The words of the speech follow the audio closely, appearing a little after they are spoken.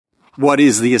What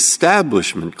is the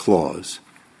Establishment Clause?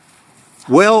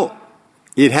 Well,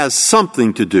 it has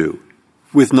something to do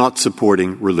with not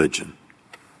supporting religion.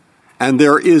 And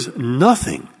there is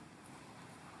nothing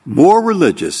more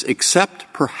religious,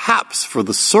 except perhaps for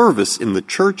the service in the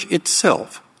church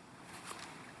itself,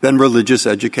 than religious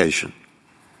education.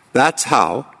 That's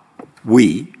how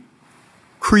we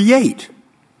create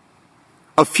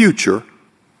a future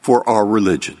for our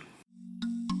religion.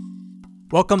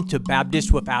 Welcome to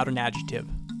Baptist Without an Adjective,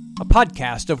 a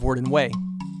podcast of Word and Way.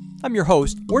 I'm your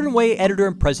host, Word and Way editor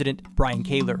and president, Brian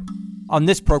Kaler. On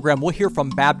this program, we'll hear from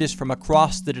Baptists from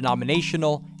across the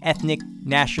denominational, ethnic,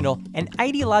 national, and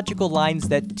ideological lines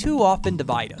that too often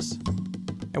divide us.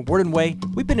 At Word and Way,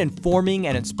 we've been informing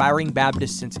and inspiring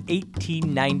Baptists since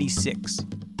 1896.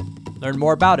 Learn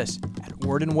more about us at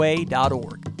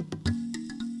wordandway.org.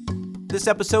 This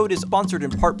episode is sponsored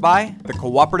in part by the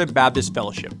Cooperative Baptist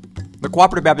Fellowship. The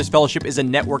Cooperative Baptist Fellowship is a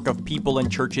network of people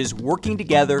and churches working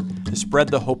together to spread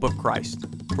the hope of Christ.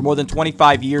 For more than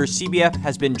 25 years, CBF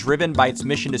has been driven by its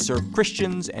mission to serve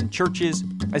Christians and churches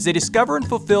as they discover and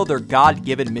fulfill their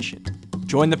God-given mission.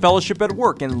 Join the fellowship at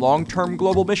work in long-term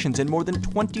global missions in more than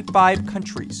 25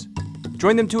 countries.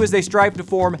 Join them too as they strive to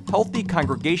form healthy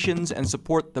congregations and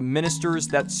support the ministers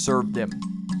that serve them.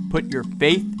 Put your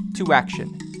faith to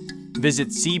action. Visit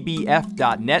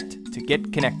cbf.net to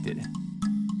get connected.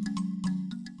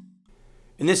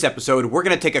 In this episode, we're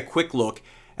going to take a quick look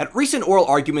at recent oral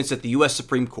arguments at the U.S.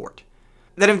 Supreme Court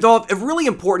that involve a really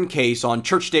important case on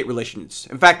church-state relations.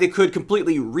 In fact, it could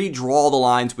completely redraw the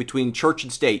lines between church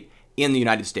and state in the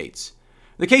United States.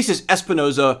 The case is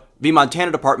Espinoza v. Montana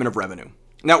Department of Revenue.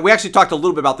 Now, we actually talked a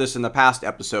little bit about this in the past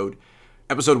episode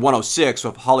 106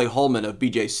 with Holly Holman of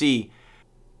BJC.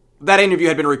 That interview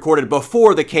had been recorded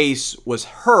before the case was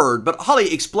heard, but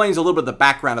Holly explains a little bit of the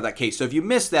background of that case. So if you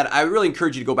missed that, I really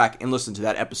encourage you to go back and listen to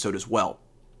that episode as well.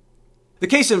 The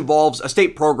case involves a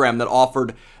state program that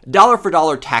offered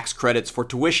dollar-for-dollar tax credits for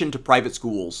tuition to private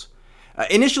schools,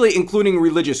 initially including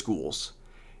religious schools.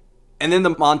 And then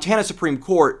the Montana Supreme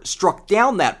Court struck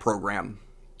down that program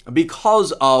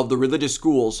because of the religious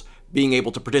schools being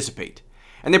able to participate.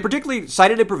 And they particularly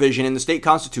cited a provision in the state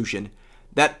constitution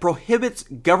that prohibits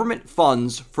government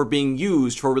funds for being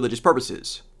used for religious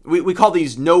purposes. We call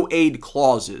these no-aid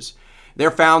clauses. They're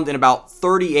found in about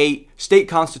 38 state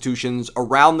constitutions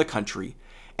around the country.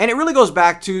 And it really goes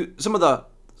back to some of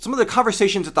the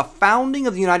conversations at the founding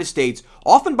of the United States,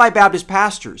 often by Baptist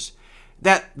pastors,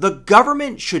 that the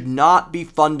government should not be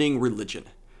funding religion.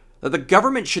 That the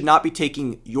government should not be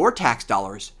taking your tax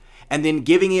dollars and then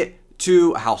giving it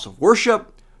to a house of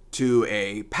worship, to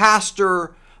a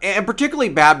pastor. And particularly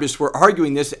Baptists were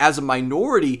arguing this as a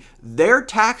minority. Their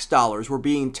tax dollars were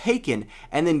being taken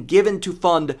and then given to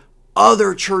fund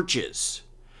other churches.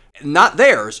 Not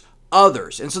theirs,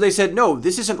 others. And so they said, no,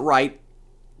 this isn't right.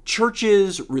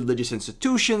 Churches, religious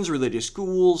institutions, religious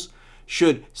schools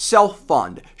should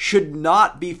self-fund, should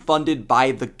not be funded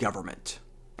by the government.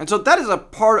 And so that is a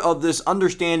part of this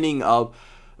understanding of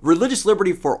religious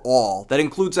liberty for all that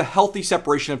includes a healthy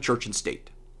separation of church and state.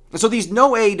 And so these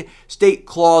no-aid state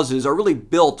clauses are really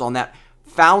built on that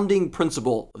founding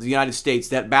principle of the United States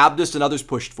that Baptists and others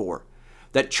pushed for,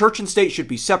 that church and state should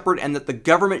be separate and that the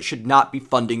government should not be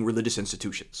funding religious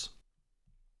institutions.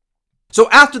 So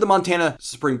after the Montana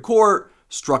Supreme Court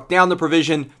struck down the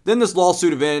provision, then this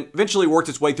lawsuit eventually worked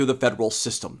its way through the federal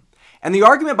system. And the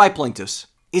argument by plaintiffs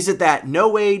is that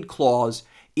no-aid clause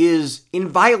is in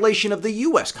violation of the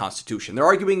U.S. Constitution. They're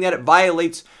arguing that it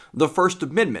violates the First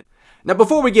Amendment. Now,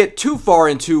 before we get too far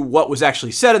into what was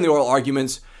actually said in the oral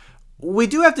arguments, we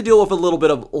do have to deal with a little bit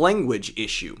of language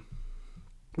issue.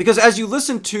 Because as you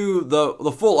listen to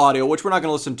the full audio, which we're not going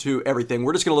to listen to everything,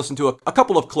 we're just going to listen to a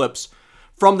couple of clips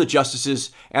from the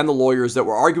justices and the lawyers that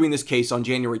were arguing this case on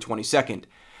January 22nd.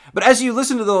 But as you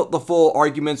listen to the full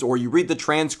arguments or you read the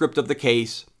transcript of the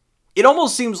case, it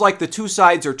almost seems like the two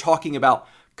sides are talking about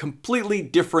completely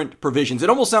different provisions. It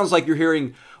almost sounds like you're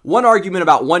hearing one argument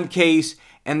about one case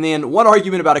and then one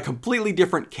argument about a completely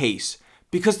different case,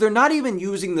 because they're not even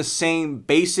using the same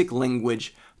basic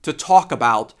language to talk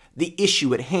about the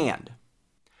issue at hand.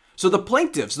 So the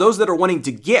plaintiffs, those that are wanting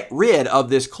to get rid of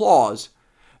this clause,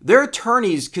 their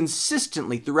attorneys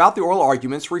consistently throughout the oral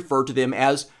arguments refer to them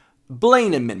as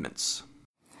Blaine amendments.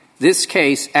 This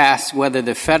case asks whether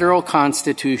the federal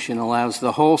Constitution allows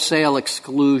the wholesale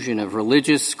exclusion of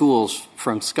religious schools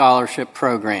from scholarship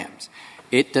programs.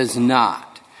 It does not.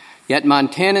 Yet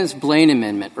Montana's Blaine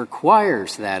Amendment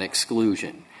requires that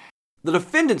exclusion. The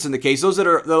defendants in the case, those that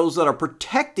are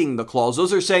protecting the clause,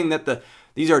 those are saying that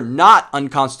these are not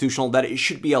unconstitutional, that it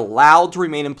should be allowed to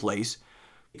remain in place.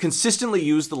 consistently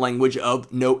used the language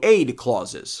of no-aid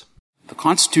clauses. The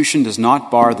Constitution does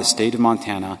not bar the state of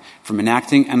Montana from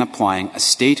enacting and applying a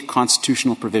state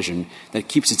constitutional provision that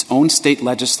keeps its own state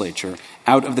legislature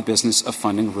out of the business of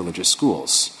funding religious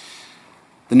schools.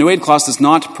 The no-aid clause does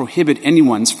not prohibit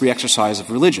anyone's free exercise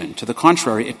of religion. To the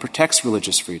contrary, it protects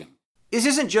religious freedom. This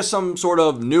isn't just some sort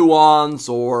of nuance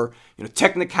or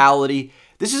technicality.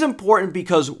 This is important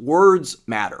because words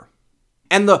matter.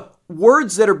 And the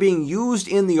words that are being used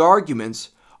in the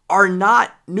arguments are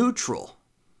not neutral.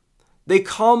 They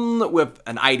come with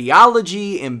an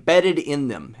ideology embedded in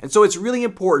them. And so it's really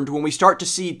important when we start to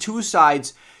see two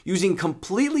sides using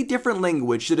completely different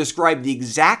language to describe the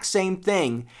exact same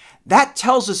thing. That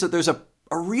tells us that there's a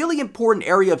really important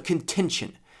area of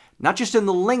contention, not just in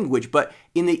the language, but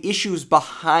in the issues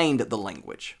behind the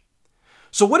language.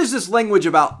 So what is this language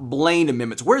about Blaine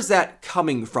amendments? Where's that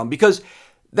coming from? Because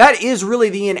that is really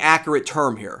the inaccurate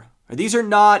term here. These are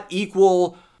not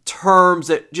equal terms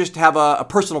that just have a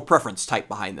personal preference type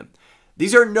behind them.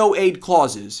 These are no-aid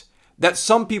clauses that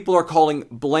some people are calling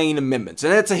Blaine amendments,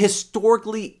 and it's a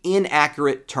historically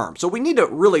inaccurate term. So we need to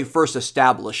really first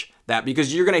establish that,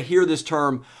 because you're going to hear this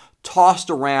term tossed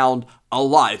around a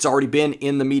lot. It's already been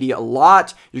in the media a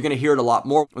lot. You're going to hear it a lot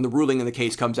more when the ruling in the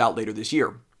case comes out later this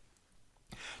year.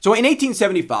 So in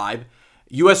 1875,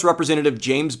 U.S. Representative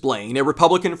James Blaine, a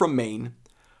Republican from Maine,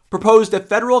 proposed a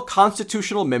federal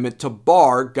constitutional amendment to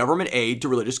bar government aid to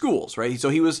religious schools, right? So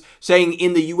he was saying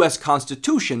in the U.S.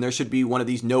 Constitution there should be one of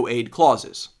these no-aid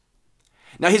clauses.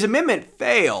 Now his amendment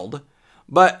failed,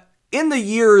 but in the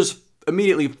years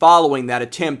immediately following that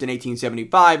attempt in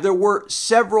 1875, there were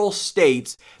several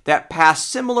states that passed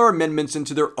similar amendments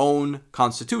into their own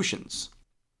constitutions.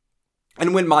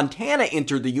 And when Montana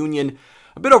entered the Union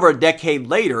a bit over a decade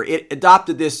later, it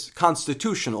adopted this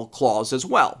constitutional clause as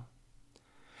well.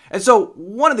 And so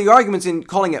one of the arguments in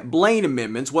calling it Blaine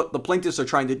amendments, what the plaintiffs are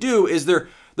trying to do is they're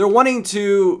wanting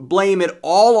to blame it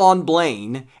all on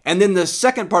Blaine. And then the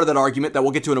second part of that argument that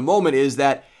we'll get to in a moment is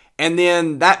that, and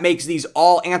then that makes these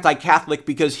all anti-Catholic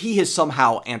because he is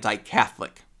somehow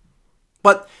anti-Catholic.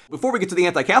 But before we get to the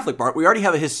anti-Catholic part, we already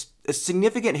have a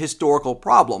significant historical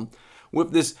problem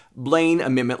with this Blaine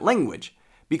amendment language.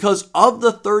 Because of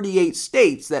the 38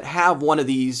 states that have one of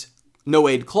these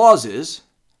no-aid clauses,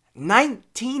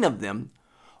 19 of them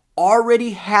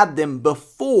already had them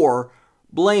before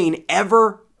Blaine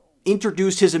ever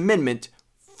introduced his amendment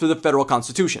for the federal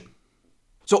Constitution.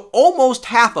 So almost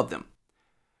half of them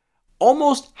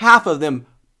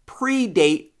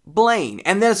predate Blaine.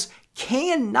 And this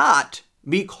cannot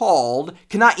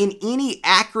in any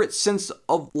accurate sense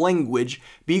of language,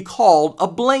 be called a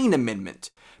Blaine amendment.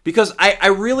 Because I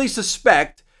really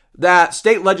suspect that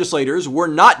state legislators were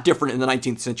not different in the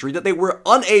 19th century, that they were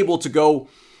unable to go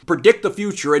predict the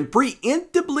future and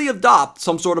preemptively adopt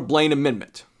some sort of Blaine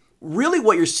amendment. Really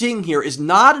what you're seeing here is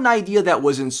not an idea that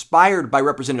was inspired by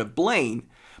Representative Blaine,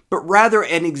 but rather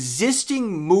an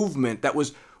existing movement that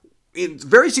was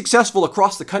very successful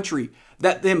across the country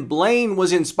that then Blaine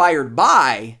was inspired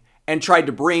by and tried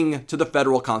to bring to the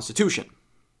federal Constitution.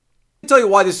 I'll tell you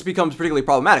why this becomes particularly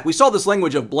problematic. We saw this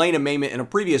language of Blaine amendment in a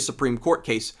previous Supreme Court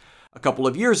case a couple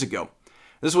of years ago.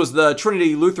 This was the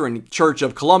Trinity Lutheran Church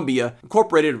of Columbia,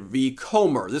 Incorporated v.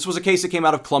 Comer. This was a case that came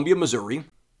out of Columbia, Missouri.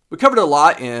 We covered it a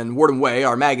lot in Word and Way,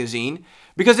 our magazine,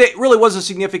 because it really was a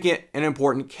significant and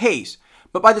important case.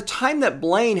 But by the time that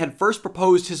Blaine had first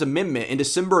proposed his amendment in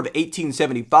December of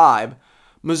 1875,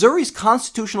 Missouri's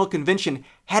Constitutional Convention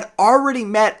had already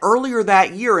met earlier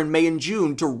that year in May and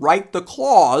June to write the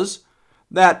clause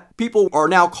that people are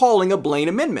now calling a Blaine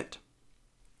amendment.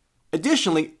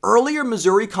 Additionally, earlier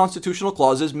Missouri constitutional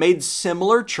clauses made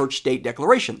similar church-state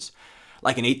declarations,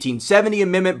 like an 1870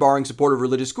 amendment barring support of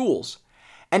religious schools.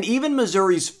 And even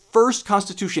Missouri's first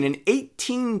constitution in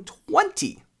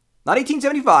 1820, not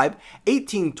 1875,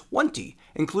 1820,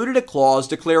 included a clause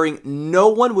declaring no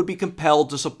one would be compelled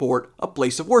to support a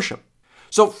place of worship.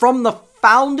 So from the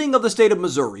founding of the state of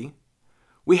Missouri,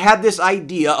 we had this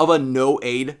idea of a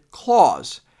no-aid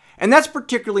clause. And that's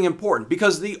particularly important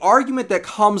because the argument that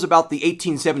comes about the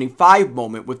 1875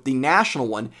 moment with the national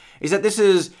one is that this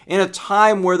is in a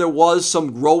time where there was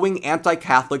some growing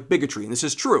anti-Catholic bigotry, and this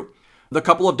is true. The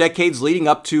couple of decades leading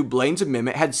up to Blaine's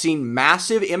amendment had seen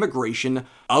massive immigration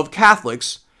of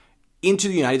Catholics into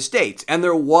the United States, and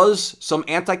there was some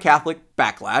anti-Catholic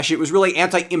backlash. It was really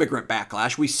anti-immigrant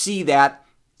backlash. We see that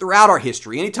throughout our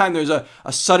history. Anytime there's a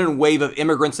sudden wave of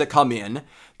immigrants that come in,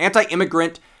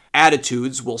 anti-immigrant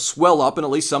attitudes will swell up in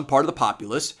at least some part of the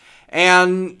populace.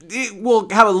 And it will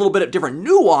have a little bit of different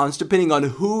nuance depending on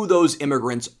who those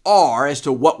immigrants are as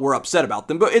to what we're upset about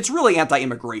them. But it's really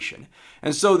anti-immigration.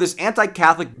 And so this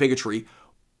anti-Catholic bigotry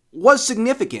was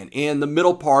significant in the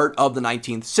middle part of the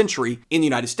 19th century in the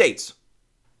United States.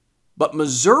 But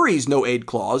Missouri's no-aid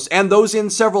clause and those in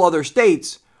several other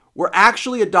states were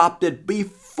actually adopted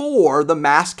before the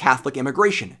mass Catholic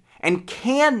immigration and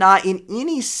cannot in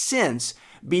any sense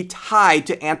be tied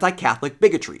to anti-Catholic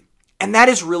bigotry. And that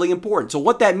is really important. So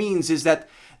what that means is that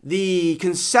the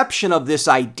conception of this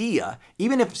idea,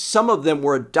 even if some of them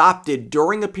were adopted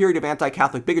during a period of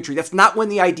anti-Catholic bigotry, that's not when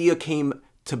the idea came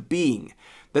to being.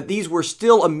 That these were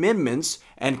still amendments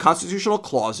and constitutional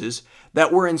clauses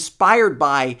that were inspired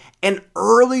by an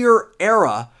earlier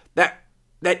era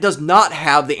that does not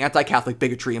have the anti-Catholic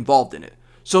bigotry involved in it.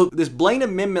 So this Blaine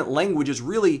Amendment language is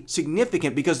really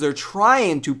significant because they're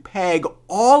trying to peg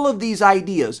all of these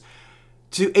ideas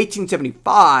to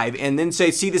 1875 and then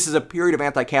say, see, this is a period of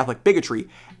anti-Catholic bigotry,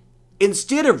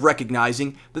 instead of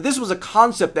recognizing that this was a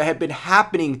concept that had been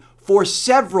happening for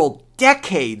several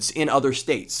decades in other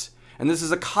states. And this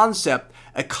is a concept,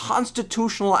 a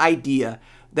constitutional idea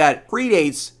that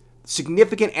predates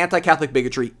significant anti-Catholic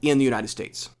bigotry in the United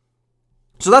States.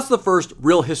 So that's the first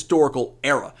real historical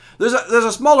era. There's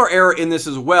a smaller era in this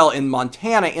as well in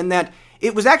Montana in that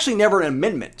it was actually never an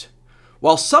amendment.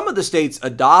 While some of the states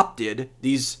adopted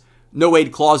these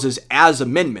no-aid clauses as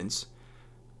amendments,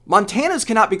 Montana's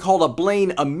cannot be called a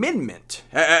Blaine Amendment.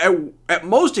 At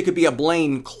most, it could be a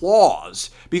Blaine Clause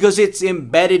because it's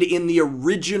embedded in the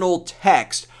original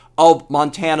text of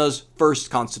Montana's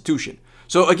first constitution.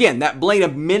 So again, that Blaine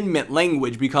Amendment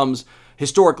language becomes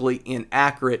historically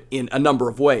inaccurate in a number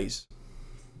of ways.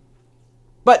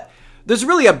 But there's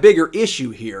really a bigger issue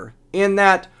here in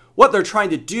that what they're trying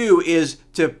to do is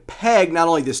to peg not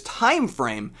only this time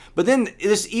frame, but then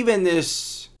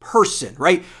this person,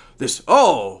 right?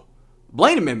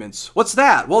 Blaine amendments. What's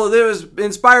that? Well, it was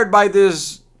inspired by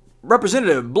this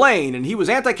representative, Blaine, and he was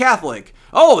anti-Catholic.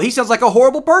 Oh, he sounds like a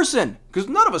horrible person, because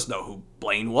none of us know who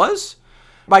Blaine was.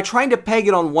 By trying to peg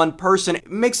it on one person, it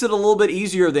makes it a little bit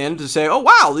easier then to say, oh,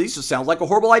 wow, this just sounds like a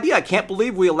horrible idea. I can't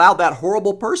believe we allowed that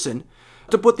horrible person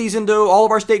to put these into all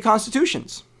of our state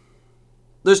constitutions.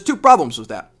 There's two problems with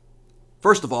that.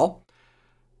 First of all,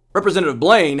 Representative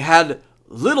Blaine had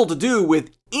little to do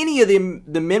with any of the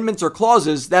amendments or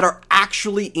clauses that are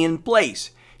actually in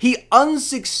place. He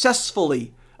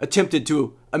unsuccessfully attempted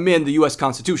to amend the U.S.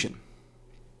 Constitution.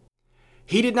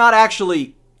 He did not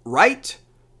actually write,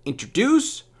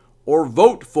 introduce, or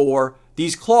vote for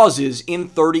these clauses in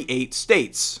 38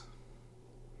 states.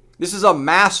 This is a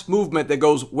mass movement that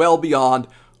goes well beyond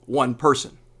one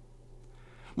person.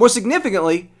 More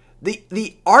significantly,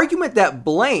 the argument that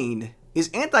Blaine is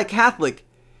anti-Catholic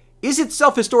is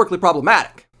itself historically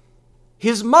problematic.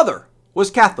 His mother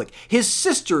was Catholic. His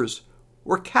sisters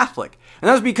were Catholic. And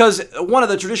that was because one of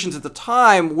the traditions at the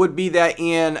time would be that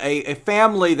in a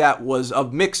family that was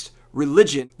of mixed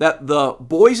religion, that the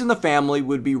boys in the family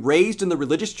would be raised in the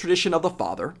religious tradition of the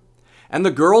father, and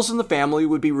the girls in the family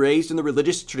would be raised in the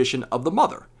religious tradition of the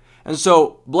mother. And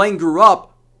so Blaine grew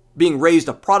up being raised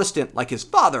a Protestant like his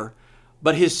father,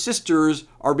 but his sisters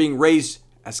are being raised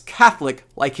as Catholic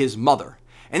like his mother.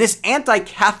 And this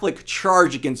anti-Catholic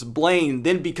charge against Blaine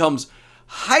then becomes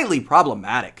highly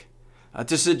problematic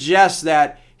to suggest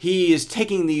that he is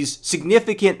taking these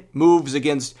significant moves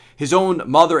against his own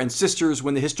mother and sisters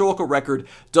when the historical record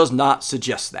does not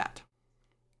suggest that.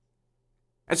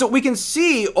 And so we can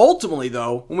see ultimately,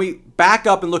 though, when we back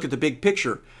up and look at the big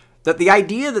picture, that the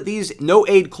idea that these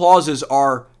no-aid clauses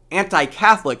are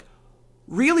anti-Catholic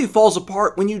really falls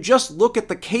apart when you just look at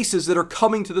the cases that are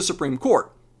coming to the Supreme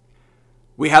Court.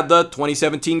 We had the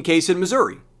 2017 case in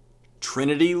Missouri,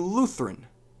 Trinity Lutheran.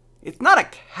 It's not a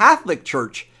Catholic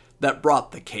church that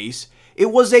brought the case.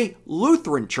 It was a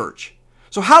Lutheran church.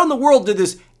 So how in the world did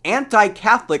this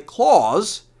anti-Catholic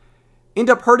clause end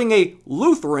up hurting a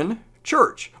Lutheran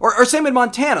church? Or same in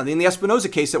Montana, in the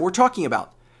Espinoza case that we're talking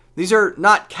about. These are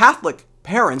not Catholic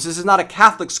parents. This is not a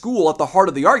Catholic school at the heart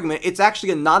of the argument. It's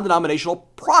actually a non-denominational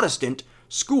Protestant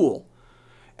school.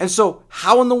 And so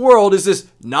how in the world is this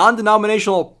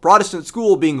non-denominational Protestant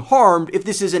school being harmed if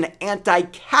this is an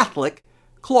anti-Catholic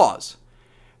clause?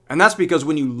 And that's because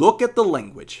when you look at the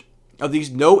language of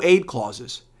these no-aid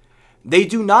clauses, they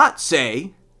do not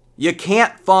say you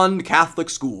can't fund Catholic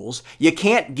schools, you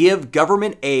can't give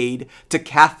government aid to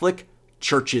Catholic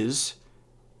churches.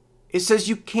 It says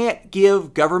you can't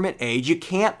give government aid, you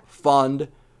can't fund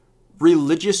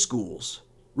religious schools,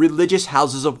 religious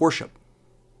houses of worship.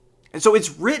 And so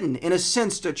it's written in a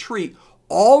sense to treat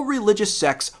all religious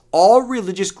sects, all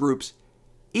religious groups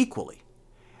equally.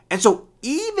 And so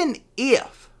even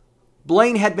if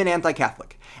Blaine had been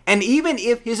anti-Catholic, and even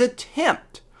if his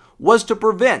attempt was to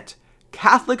prevent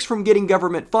Catholics from getting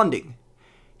government funding,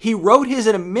 he wrote his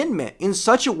amendment in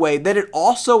such a way that it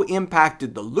also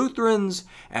impacted the Lutherans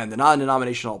and the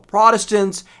non-denominational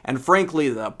Protestants and frankly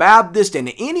the Baptists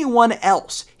and anyone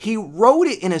else. He wrote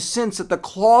it in a sense that the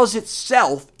clause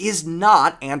itself is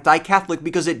not anti-Catholic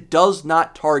because it does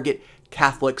not target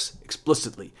Catholics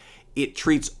explicitly. It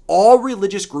treats all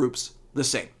religious groups the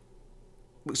same.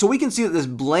 So we can see that this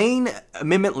Blaine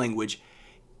Amendment language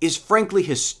is frankly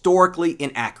historically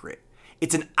inaccurate.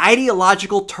 It's an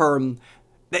ideological term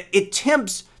that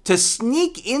attempts to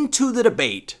sneak into the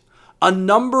debate a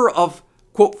number of,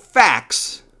 quote,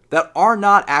 facts that are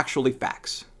not actually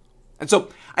facts. And so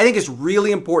I think it's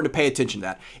really important to pay attention to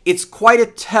that. It's quite a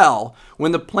tell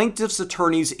when the plaintiff's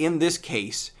attorneys in this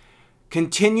case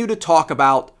continue to talk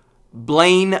about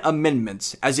Blaine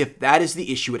amendments as if that is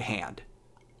the issue at hand.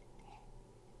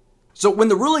 So when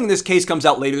the ruling in this case comes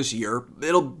out later this year,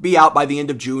 it'll be out by the end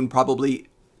of June, probably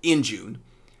in June.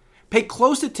 Pay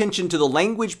close attention to the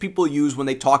language people use when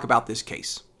they talk about this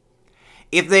case.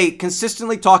 If they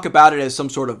consistently talk about it as some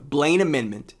sort of Blaine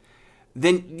amendment,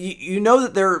 then you know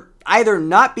that they're either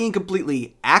not being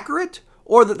completely accurate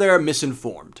or that they're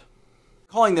misinformed.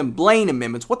 Calling them Blaine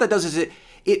amendments, what that does is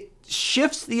it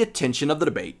shifts the attention of the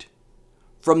debate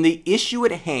from the issue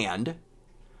at hand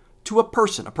to a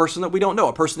person that we don't know,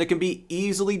 a person that can be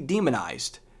easily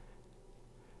demonized.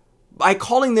 By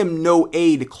calling them no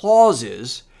aid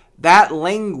clauses, that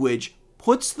language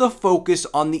puts the focus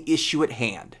on the issue at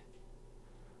hand.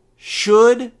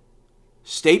 Should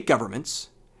state governments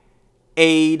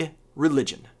aid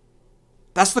religion?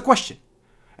 That's the question.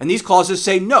 And these clauses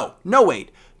say no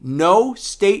aid, no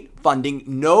state funding,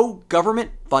 no government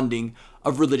funding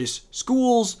of religious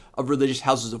schools, of religious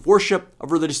houses of worship,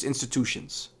 of religious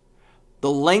institutions.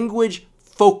 The language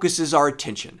focuses our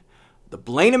attention. The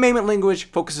Blaine Amendment language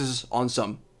focuses on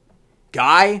some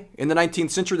guy in the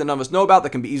 19th century that none of us know about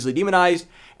that can be easily demonized,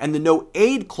 and the no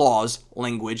aid clause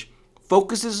language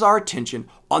focuses our attention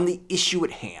on the issue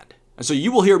at hand. And so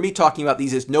you will hear me talking about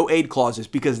these as no aid clauses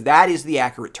because that is the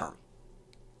accurate term.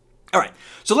 All right,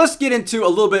 so let's get into a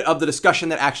little bit of the discussion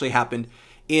that actually happened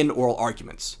in oral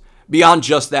arguments, beyond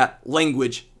just that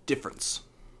language difference.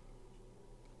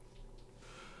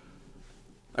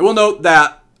 I will note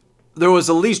that there was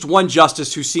at least one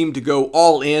justice who seemed to go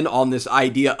all in on this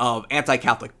idea of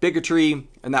anti-Catholic bigotry,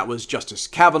 and that was Justice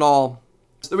Kavanaugh.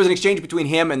 There was an exchange between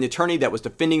him and the attorney that was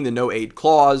defending the no aid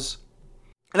clause.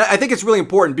 And I think it's really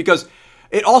important because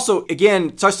it also,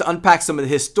 again, starts to unpack some of the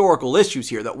historical issues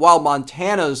here, that while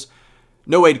Montana's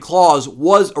no aid clause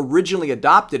was originally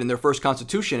adopted in their first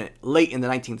constitution late in the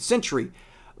 19th century,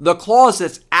 the clause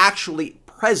that's actually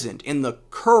present in the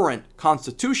current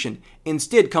constitution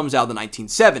instead comes out of the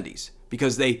 1970s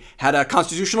because they had a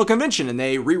constitutional convention and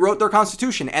they rewrote their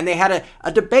constitution and they had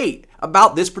a debate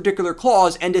about this particular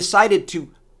clause and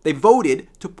they voted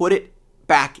to put it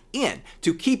back in,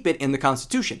 to keep it in the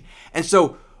Constitution. And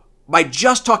so by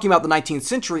just talking about the 19th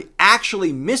century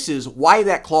actually misses why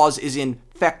that clause is in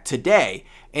effect today.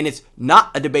 And it's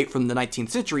not a debate from the 19th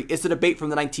century, it's a debate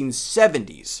from the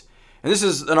 1970s. And this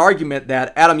is an argument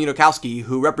that Adam Unikowski,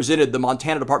 who represented the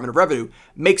Montana Department of Revenue,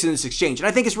 makes in this exchange. And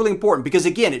I think it's really important because,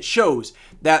 again, it shows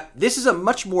that this is a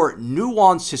much more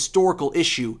nuanced historical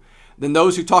issue than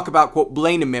those who talk about, quote,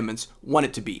 Blaine amendments want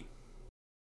it to be.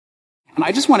 And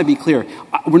I just want to be clear,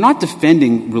 we're not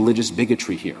defending religious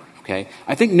bigotry here, okay?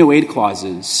 I think no aid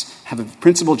clauses have a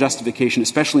principal justification,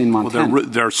 especially in Montana. Well,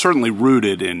 they're certainly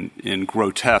rooted in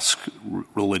grotesque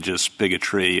religious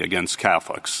bigotry against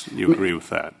Catholics. You agree with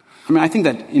that? I mean, I think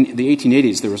that in the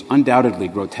 1880s, there was undoubtedly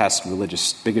grotesque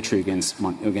religious bigotry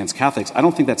against Catholics. I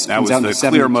don't think that comes out in the 70s. That was the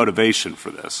clear motivation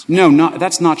for this. No,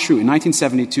 that's not true. In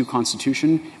 1972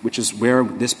 Constitution, which is where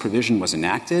this provision was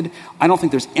enacted, I don't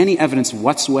think there's any evidence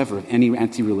whatsoever of any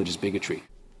anti-religious bigotry.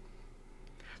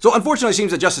 So unfortunately, it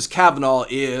seems that Justice Kavanaugh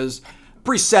is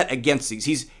pretty set against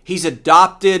these. He's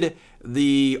adopted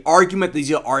the argument that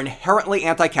these are inherently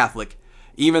anti-Catholic,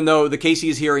 even though the case he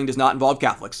is hearing does not involve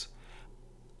Catholics.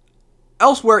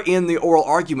 Elsewhere in the oral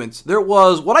arguments, there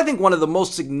was what I think one of the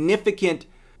most significant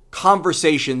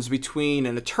conversations between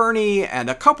an attorney and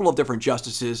a couple of different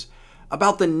justices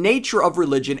about the nature of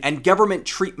religion and government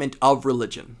treatment of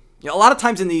religion. You know, a lot of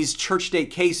times in these church-state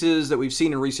cases that we've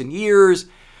seen in recent years,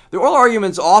 the oral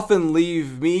arguments often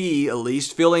leave me, at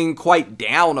least, feeling quite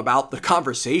down about the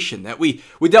conversation, that we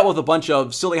dealt with a bunch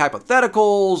of silly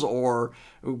hypotheticals or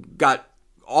got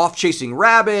off chasing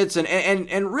rabbits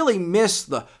and really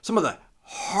missed some of the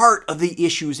heart of the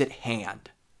issues at hand.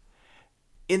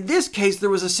 In this case, there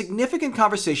was a significant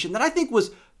conversation that I think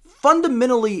was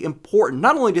fundamentally important,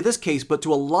 not only to this case, but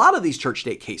to a lot of these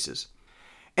church-state cases.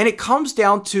 And it comes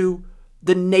down to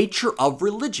the nature of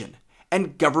religion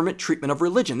and government treatment of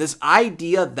religion. This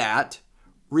idea that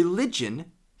religion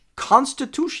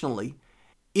constitutionally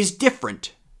is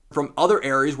different from other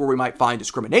areas where we might find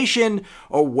discrimination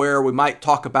or where we might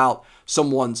talk about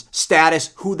someone's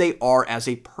status, who they are as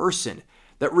a person.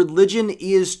 That religion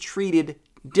is treated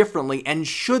differently and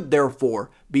should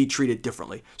therefore be treated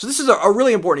differently. So this is a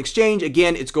really important exchange.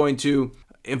 Again, it's going to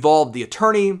involve the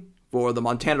attorney for the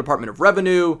Montana Department of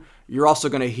Revenue. You're also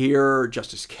going to hear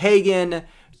Justice Kagan,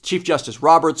 Chief Justice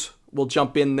Roberts will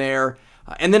jump in there,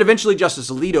 and then eventually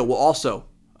Justice Alito will also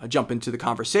jump into the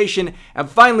conversation. And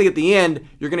finally, at the end,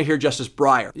 you're going to hear Justice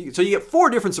Breyer. So you get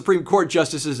 4 different Supreme Court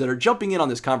justices that are jumping in on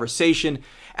this conversation.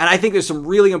 And I think there's some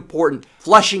really important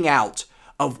fleshing out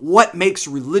of what makes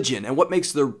religion and what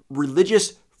makes the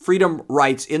religious freedom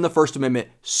rights in the First Amendment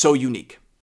so unique.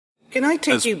 Can I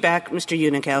take you back, Mr.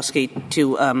 Unikowski,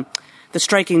 to the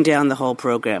striking down the whole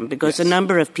program? Because a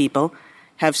number of people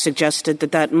have suggested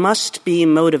that must be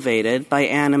motivated by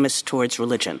animus towards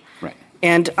religion. Right.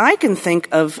 And I can think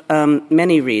of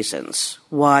many reasons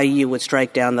why you would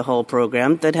strike down the whole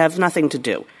program that have nothing to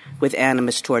do with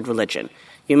animus toward religion.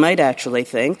 You might actually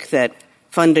think that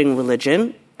funding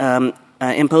religion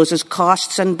imposes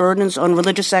costs and burdens on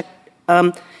religious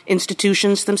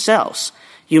institutions themselves.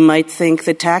 You might think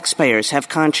that taxpayers have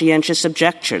conscientious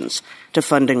objections to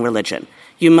funding religion.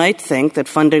 You might think that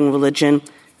funding religion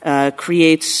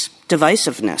creates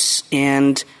divisiveness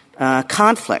and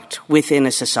conflict within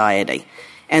a society,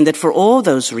 and that for all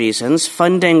those reasons,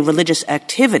 funding religious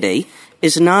activity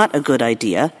is not a good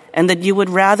idea, and that you would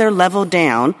rather level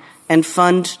down and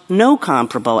fund no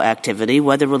comparable activity,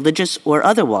 whether religious or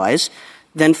otherwise,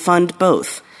 than fund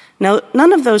both. Now,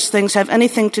 none of those things have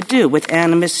anything to do with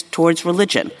animus towards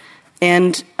religion.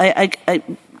 And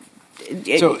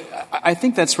So I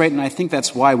think that's right, and I think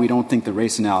that's why we don't think the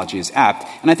race analogy is apt.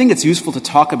 And I think it's useful to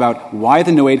talk about why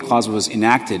the No-Aid Clause was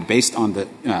enacted based on the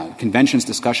Convention's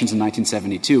discussions in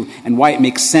 1972, and why it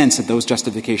makes sense that those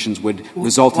justifications would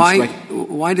result in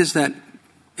Why does that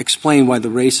explain why the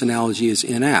race analogy is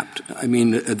inapt? I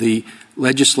mean, the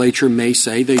legislature may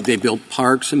say they build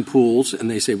parks and pools, and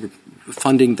they say we're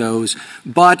funding those,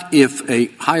 but if a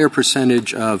higher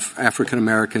percentage of African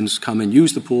Americans come and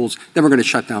use the pools, then we're going to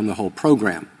shut down the whole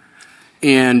program.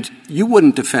 And you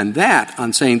wouldn't defend that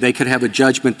on saying they could have a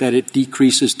judgment that it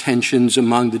decreases tensions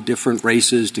among the different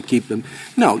races to keep them.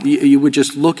 No, you would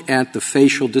just look at the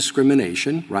facial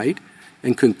discrimination, right,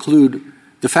 and conclude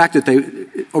the fact that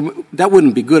that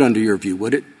wouldn't be good under your view,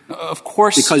 would it? Of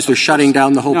course. Because they're shutting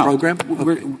down the whole program?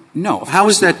 Okay. No. How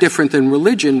is that different than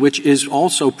religion, which is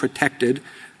also protected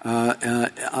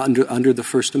under the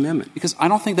First Amendment? Because I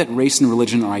don't think that race and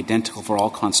religion are identical for all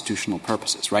constitutional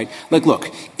purposes, right? Like, look,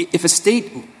 if a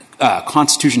state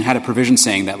Constitution had a provision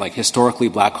saying that, like, historically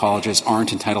black colleges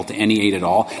aren't entitled to any aid at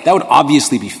all, that would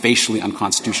obviously be facially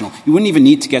unconstitutional. You wouldn't even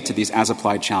need to get to these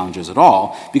as-applied challenges at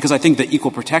all, because I think the Equal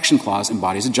Protection Clause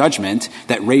embodies a judgment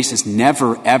that race is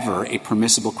never, ever a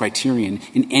permissible criterion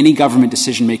in any government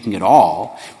decision-making at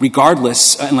all,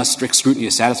 regardless, unless strict scrutiny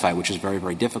is satisfied, which is very,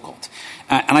 very difficult.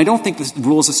 And I don't think the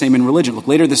rule is the same in religion. Look,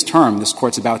 later this term, this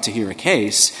Court's about to hear a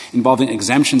case involving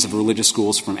exemptions of religious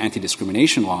schools from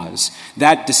anti-discrimination laws.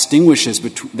 That distinguishes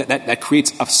between that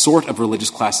creates a sort of religious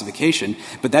classification,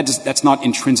 but that's not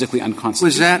intrinsically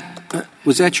unconstitutional.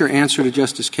 Was that your answer to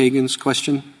Justice Kagan's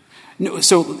question? No.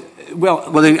 So,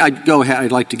 well, then go ahead.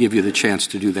 I'd like to give you the chance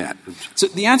to do that. So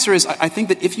the answer is, I think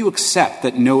that if you accept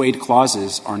that no-aid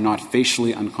clauses are not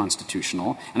facially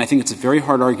unconstitutional, and I think it's a very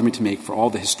hard argument to make for all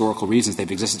the historical reasons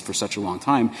they've existed for such a long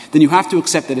time, then you have to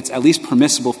accept that it's at least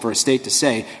permissible for a state to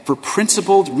say, for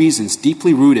principled reasons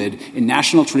deeply rooted in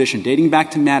national tradition dating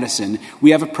back to Madison, we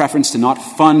have a preference to not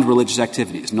fund religious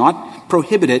activities, not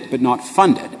prohibit it, but not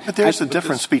fund it. But there's a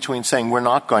difference between saying we're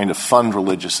not going to fund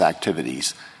religious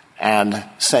activities and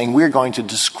saying we're going to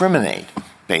discriminate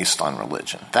based on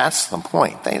religion. That's the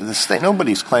point.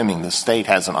 Nobody's claiming the state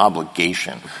has an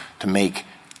obligation to make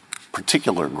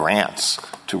particular grants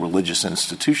to religious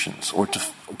institutions or to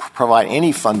provide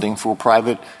any funding for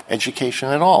private education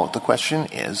at all. The question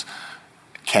is,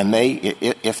 can they,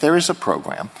 if there is a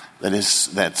program that's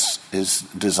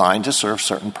designed to serve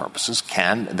certain purposes,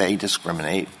 can they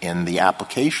discriminate in the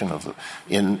application of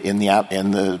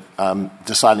the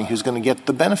deciding who's going to get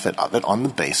the benefit of it on the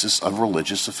basis of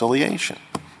religious affiliation?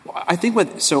 I think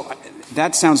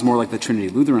that sounds more like the Trinity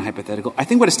Lutheran hypothetical. I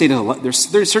think what a state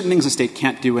is, there's certain things a state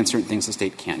can't do and certain things a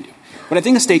state can do. What I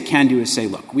think a state can do is say,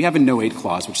 look, we have a no-aid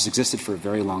clause, which has existed for a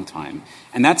very long time,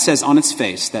 and that says on its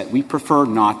face that we prefer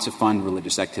not to fund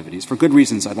religious activities for good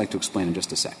reasons I'd like to explain in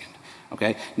just a second.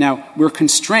 Okay? Now, we're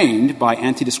constrained by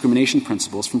anti-discrimination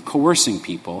principles from coercing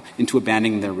people into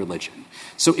abandoning their religion.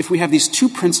 So if we have these two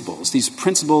principles, these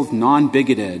principled,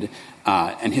 non-bigoted,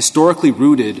 and historically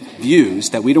rooted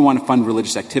views that we don't want to fund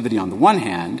religious activity on the one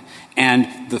hand,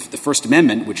 and the First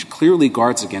Amendment, which clearly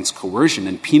guards against coercion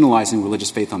and penalizing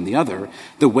religious faith on the other,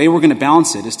 the way we're going to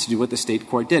balance it is to do what the state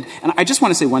court did. And I just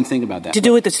want to say one thing about that. To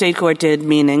do what the state court did,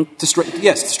 meaning?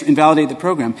 To invalidate the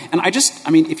program. And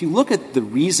if you look at the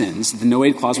reasons the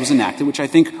no-aid clause was enacted, which I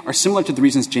think are similar to the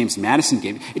reasons James Madison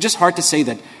gave, it's just hard to say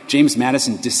that James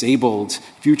Madison disabled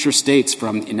future states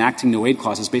from enacting no-aid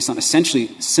clauses based on essentially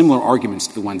similar arguments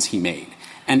to the ones he made.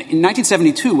 And in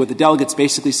 1972, what the delegates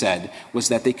basically said was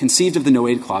that they conceived of the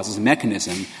no-aid clause as a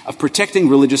mechanism of protecting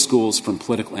religious schools from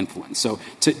political influence. So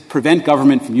to prevent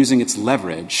government from using its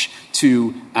leverage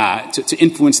to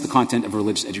influence the content of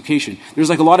religious education. There's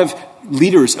a lot of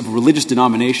leaders of religious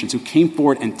denominations who came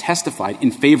forward and testified in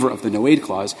favor of the no-aid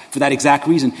clause for that exact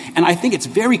reason. And I think it's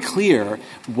very clear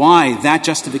why that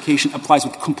justification applies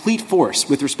with complete force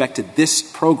with respect to this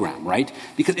program, right?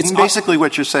 Because it's basically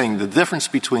what you're saying. The difference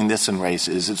between this and race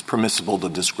is it's permissible to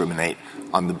discriminate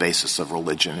on the basis of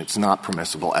religion. It's not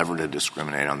permissible ever to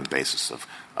discriminate on the basis of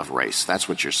race. That's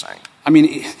what you're saying. I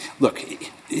mean, look,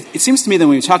 it seems to me that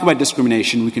when we talk about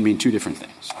discrimination, we can mean two different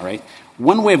things, all right?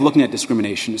 One way of looking at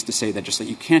discrimination is to say that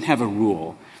you can't have a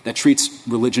rule that treats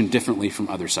religion differently from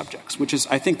other subjects, which is,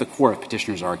 I think, the core of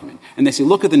petitioner's argument. And they say,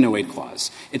 look at the no-aid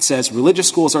clause. It says religious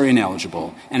schools are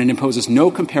ineligible, and it imposes no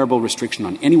comparable restriction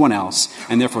on anyone else,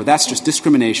 and therefore that's just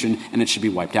discrimination, and it should be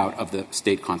wiped out of the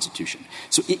state constitution.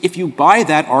 So if you buy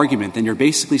that argument, then you're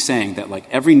basically saying that,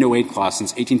 every no-aid clause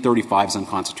since 1835 is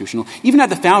unconstitutional. Even at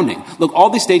the founding, look,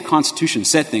 all the state constitutions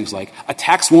said things like, a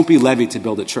tax won't be levied to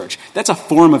build a church. That's a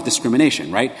form of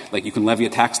discrimination, right? You can levy a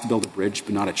tax to build a bridge,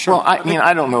 but not a church. Well,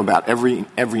 I don't know about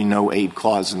every no-aid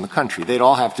clause in the country. They'd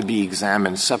all have to be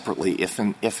examined separately if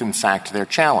in fact they're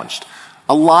challenged.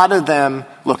 A lot of them,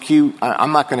 look,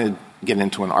 I'm not going to get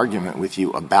into an argument with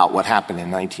you about what happened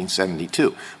in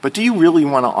 1972, but do you really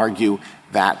want to argue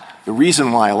that the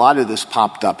reason why a lot of this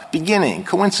popped up, beginning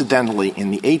coincidentally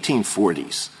in the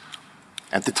 1840s,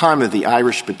 at the time of the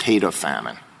Irish potato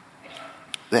famine,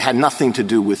 that had nothing to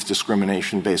do with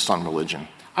discrimination based on religion?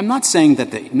 I'm not saying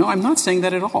that I'm not saying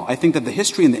that at all. I think that the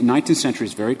history in the 19th century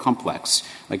is very complex.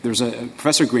 There's a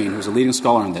Professor Green, who's a leading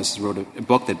scholar on this, wrote a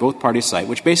book that both parties cite,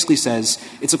 which basically says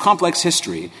it's a complex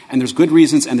history, and there's good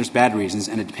reasons and there's bad reasons,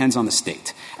 and it depends on the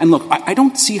state. And look, I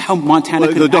don't see how Montana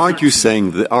could... Aren't you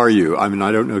saying that, are you? I mean,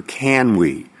 I don't know, can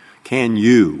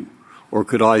you, or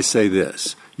could I say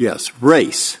this? Yes,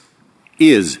 race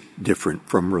is different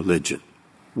from religion.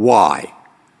 Why?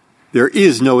 There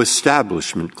is no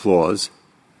establishment clause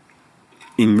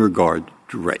in regard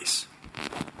to race.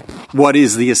 What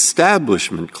is the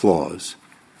establishment clause?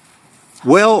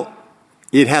 Well,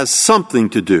 it has something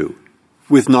to do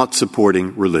with not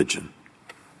supporting religion.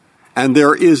 And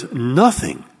there is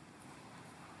nothing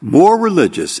more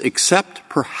religious, except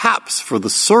perhaps for the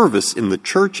service in the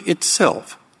church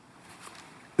itself,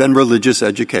 than religious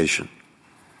education.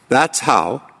 That's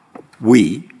how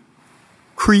we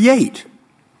create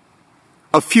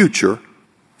a future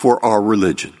for our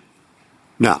religion.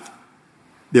 Now,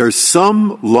 there's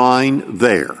some line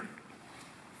there.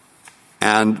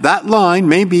 And that line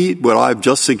may be, what I've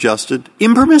just suggested,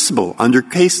 impermissible under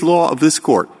case law of this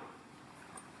court.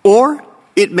 Or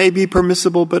it may be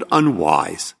permissible but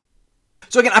unwise.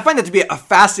 So again, I find that to be a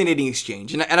fascinating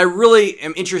exchange. And I really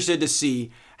am interested to see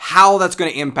how that's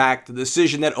going to impact the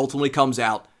decision that ultimately comes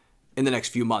out in the next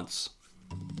few months.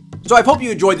 So I hope you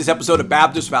enjoyed this episode of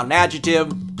Baptist Without an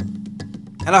Adjective.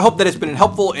 And I hope that it's been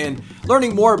helpful in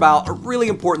learning more about a really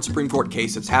important Supreme Court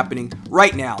case that's happening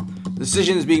right now. The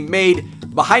decision is being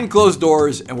made behind closed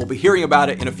doors, and we'll be hearing about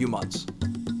it in a few months.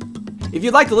 If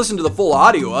you'd like to listen to the full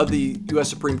audio of the U.S.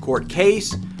 Supreme Court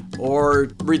case or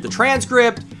read the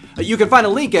transcript, you can find a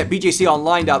link at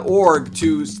bjconline.org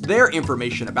to their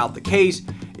information about the case.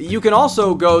 You can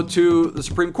also go to the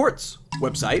Supreme Court's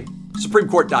website,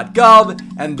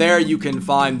 supremecourt.gov, and there you can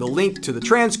find the link to the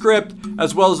transcript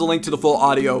as well as a link to the full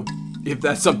audio if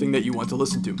that's something that you want to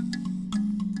listen to.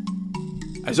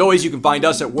 As always, you can find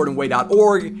us at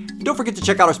wordandway.org. And don't forget to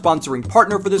check out our sponsoring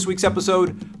partner for this week's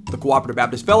episode, the Cooperative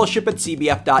Baptist Fellowship at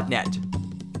cbf.net.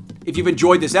 If you've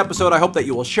enjoyed this episode, I hope that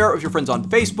you will share it with your friends on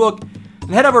Facebook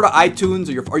and head over to iTunes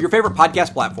or your favorite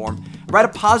podcast platform write a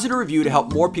positive review to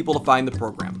help more people to find the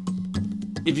program.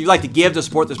 If you'd like to give to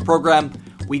support this program,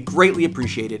 we greatly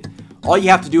appreciate it. All you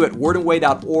have to do at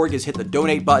wordandway.org is hit the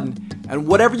donate button, and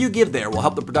whatever you give there will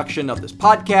help the production of this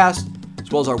podcast,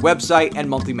 as well as our website and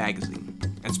monthly magazine.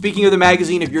 And speaking of the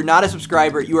magazine, if you're not a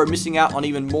subscriber, you are missing out on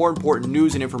even more important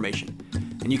news and information.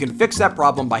 And you can fix that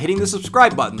problem by hitting the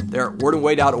subscribe button there at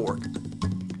wordandway.org.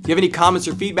 If you have any comments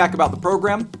or feedback about the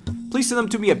program, please send them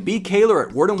to me at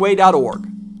bkaler@wordandway.org.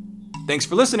 Thanks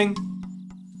for listening.